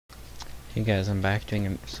Hey guys, I'm back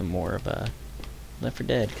doing some more of Left 4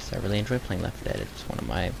 Dead because I really enjoy playing Left 4 Dead. It's one of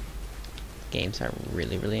my games I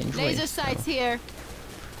really enjoy. Laser sights here.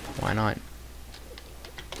 Why not?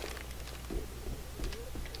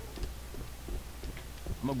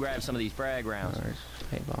 I'm gonna grab some of these frag rounds. There's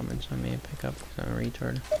pipe bombers I may pick up because I'm a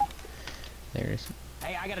retard. There's.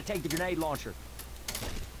 Hey, I gotta take the grenade launcher.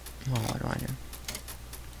 Oh, what do I know?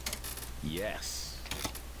 Yes.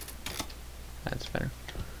 That's better.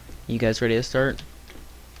 You guys ready to start?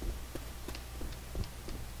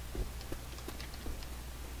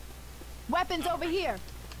 Weapons over here.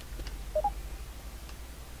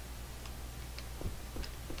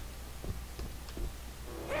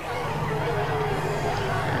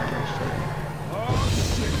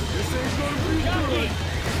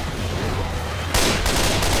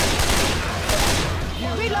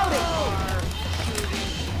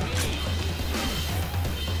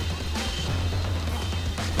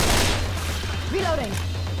 Reloading.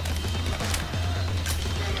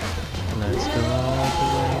 Let's go all the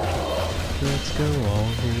way. Let's go all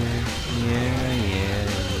the way. Yeah.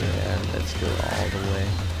 Let's go all the way.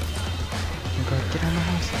 Oh god, get out of my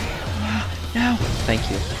house. No! Thank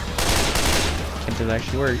you. Can't believe it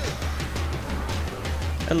actually worked.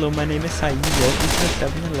 Hello, my name is Saeed. Welcome to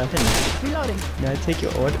 7-Eleven. Reloading. May I take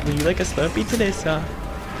your order? Would you like a Slurpee today, sir?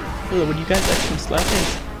 Hello, would you guys like some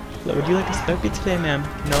Slurpees? Hello, would you like a Slurpee today, ma'am?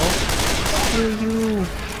 No? Screw you.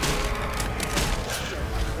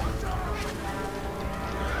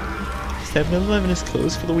 7-Eleven is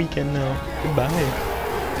closed for the weekend now. Goodbye.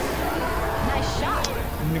 Nice shot.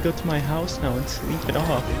 I'm gonna go to my house now and sleep it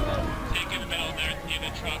off. Take him out there in the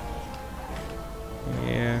truck.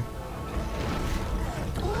 Yeah.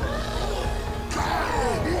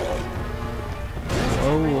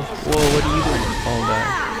 Whoa, what are you doing? All that.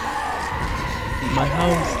 My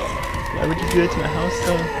house. Why would you do it to my house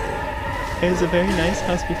though? It was a very nice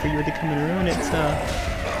house before you were to come and ruin it,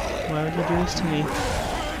 why would you do this to me?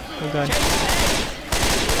 Oh god.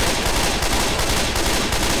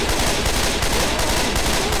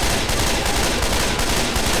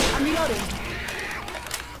 I'm reloading.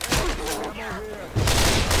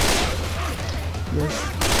 Yes.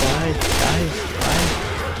 Die.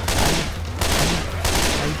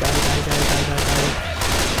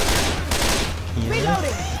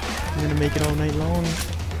 Yes. I'm gonna make it all night long.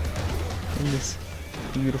 In this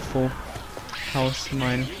beautiful house of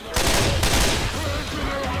mine.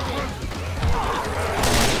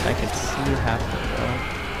 I could see half of it though.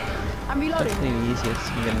 I'm reloading. Definitely the easiest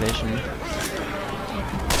to envision.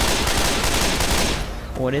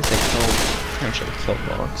 What is it called? I'm sure kill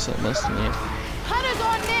box, so most of me. Hunter's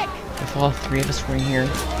on Nick. If all three of us were in here,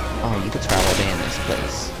 oh, you could travel day in this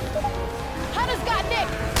place. Hunter's got Nick.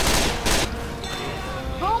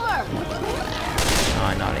 Boomer.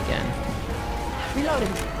 Oh, not again.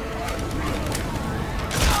 Reloading.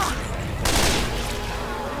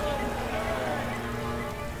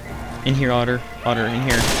 In here, Otter. Otter, in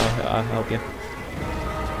here. I'll help you.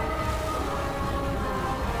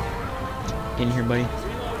 In here, buddy.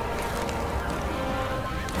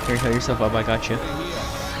 Here, heal yourself up. I got you.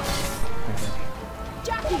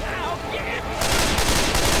 Jockey.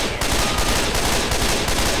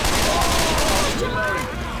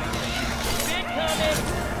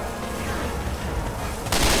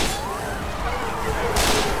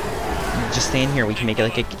 Just stay in here. We can make it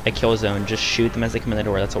like a kill zone. Just shoot them as they come in the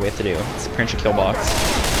door. That's all we have to do. It's print a kill box.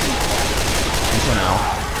 Until now.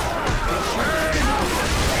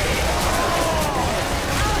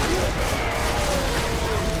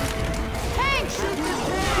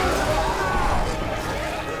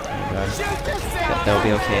 Oh god. That'll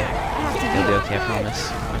be okay. It'll be okay, I promise.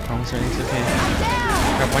 I promise everything's okay.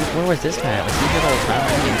 Crap, where was this guy at? Was he here all the time? I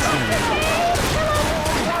didn't see him.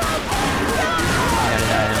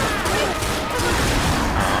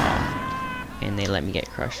 And they let me get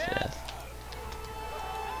crushed to death.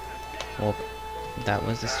 Well, that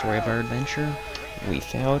was the story of our adventure. We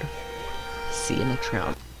failed. See you next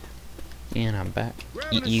round. And I'm back.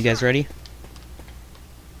 You guys ready?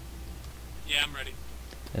 Yeah, I'm ready.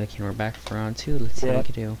 Okay, we're back for round 2. Let's see how we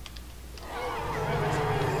can do.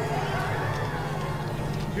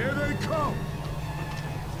 Here they come.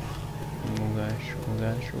 Oh gosh.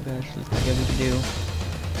 Let's see what we can do.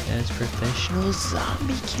 As professional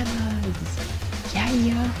zombie killers.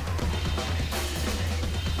 Yeah.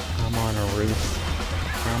 I'm on a roof.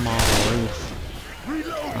 I'm on a roof.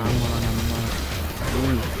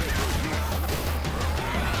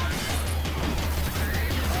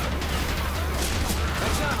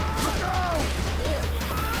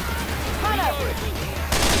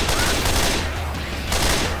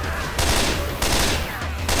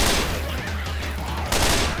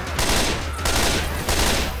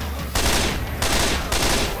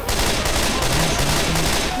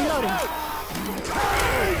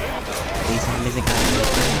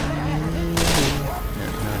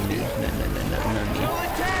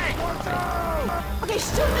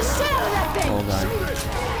 Shoot the shit out of that thing! Hold on.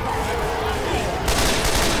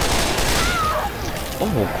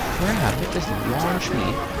 Oh crap, it just launched me.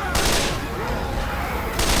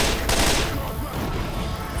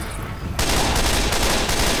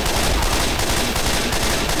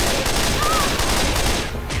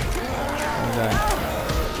 Oh god.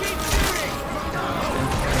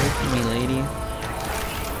 Wait for me, lady.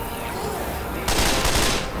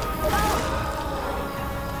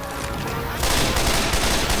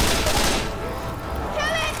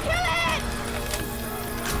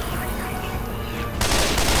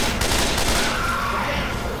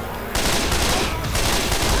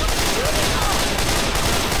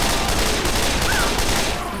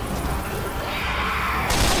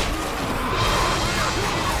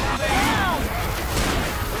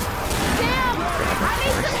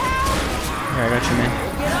 Here, I got you, man.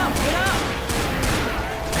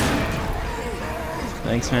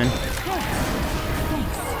 Thanks, man.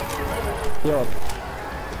 Yo.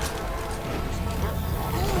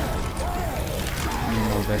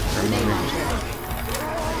 Move it for a moment.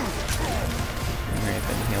 Hurry up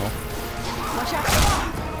and heal.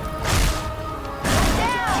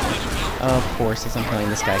 Of course, as I'm killing,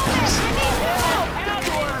 this guy comes.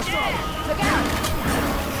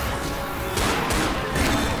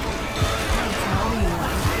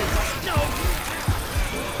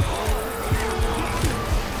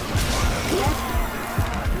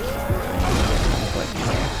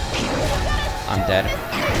 I'm dead.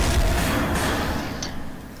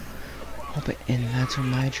 Oh, but and that's where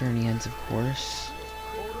my journey ends, of course.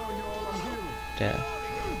 Death.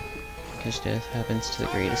 Because death happens to the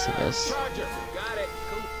greatest of us.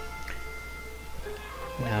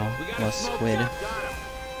 Now, while Squid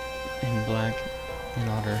and Black, in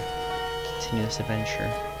order to continue this adventure,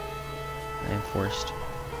 I am forced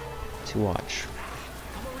to watch.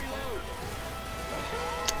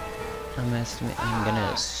 I'm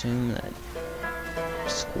gonna assume that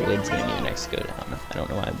Squid's gonna be the next to go down. I don't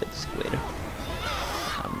know why I bet Squid.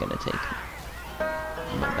 I'm gonna take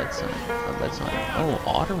my bets on. Oh,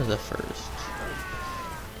 Otter was the first.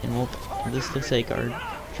 And well, this looks like our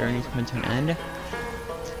journey's coming to an end,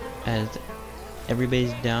 as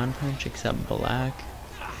everybody's down pretty much except Black.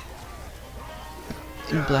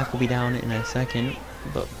 Black will be down in a second,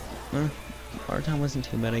 but our time wasn't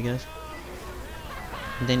too bad, I guess.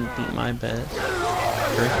 Didn't beat my best.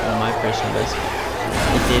 My personal best.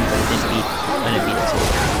 It did, but it didn't beat. I didn't beat it too.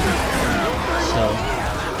 So,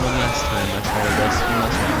 one last time, let's try our best. One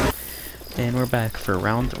last round. And we're back for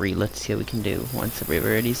round 3. Let's see what we can do. Once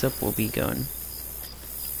everybody's up, we'll be going.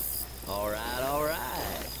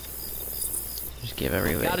 Alright. Just give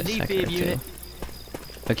everybody Got a a second or defib two. unit.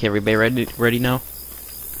 Okay, everybody ready now?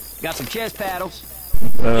 Got some chest paddles.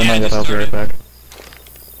 Not yet, I'll be right back.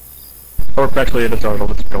 Or actually, it is started.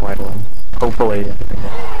 Let's go idle. Hopefully,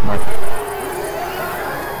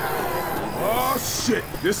 Oh shit!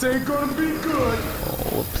 This ain't gonna be good.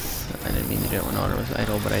 Oh, whoops! I didn't mean to do it when Otter was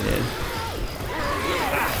idle, but I did.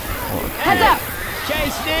 Oh, Heads up!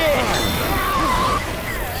 Chase it!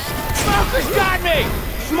 Smoker's got me!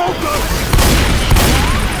 Smoker!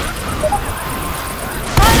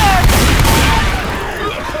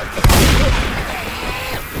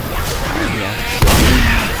 yeah.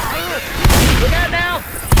 Look out now!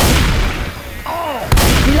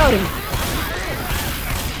 Reloading.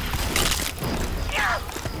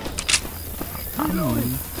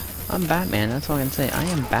 I'm Batman. That's all I can say. I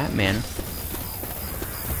am Batman.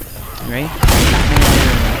 Right?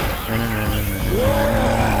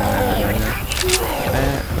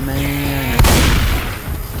 Batman.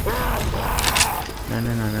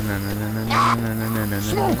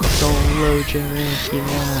 Solo Jerick,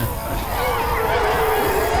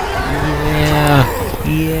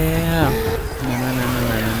 yeah.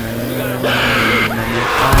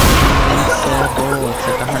 Invincible,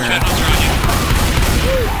 except the hunter.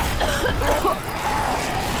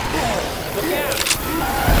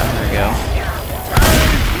 There we go.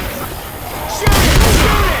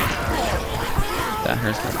 That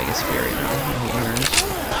hurts my biggest fear right now. He hurts.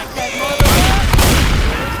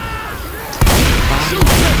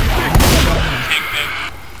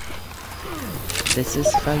 This is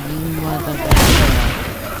for you, motherfucker.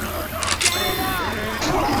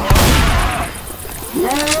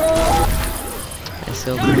 I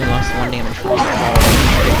still only lost 1 damage from it.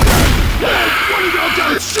 One of y'all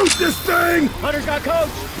gotta shoot this thing! Hunter's got coach!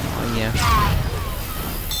 Oh yeah.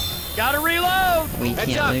 Gotta reload! We Heads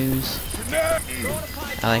can't up. lose.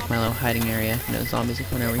 I like my little hiding area. No zombies are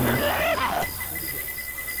coming over here.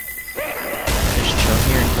 Just chill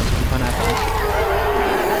here until something fun happens.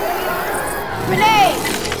 Grenade!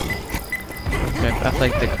 Okay. I feel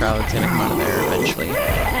like the crowd's gonna come out of there eventually.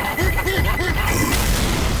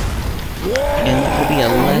 And it will be a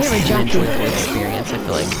less enjoyable experience, I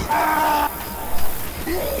feel like.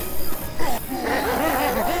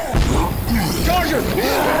 Charger!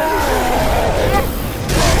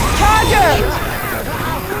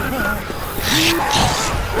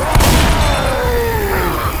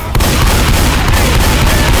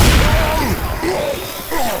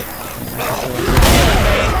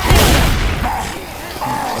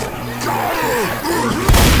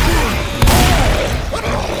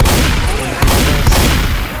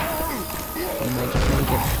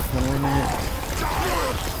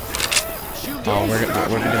 Oh,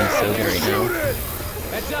 we're doing so good right now.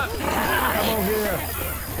 Heads up! Ammo here.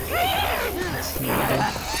 Let's see what it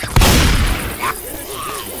is.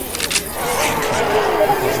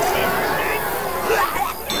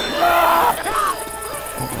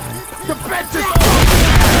 The bench is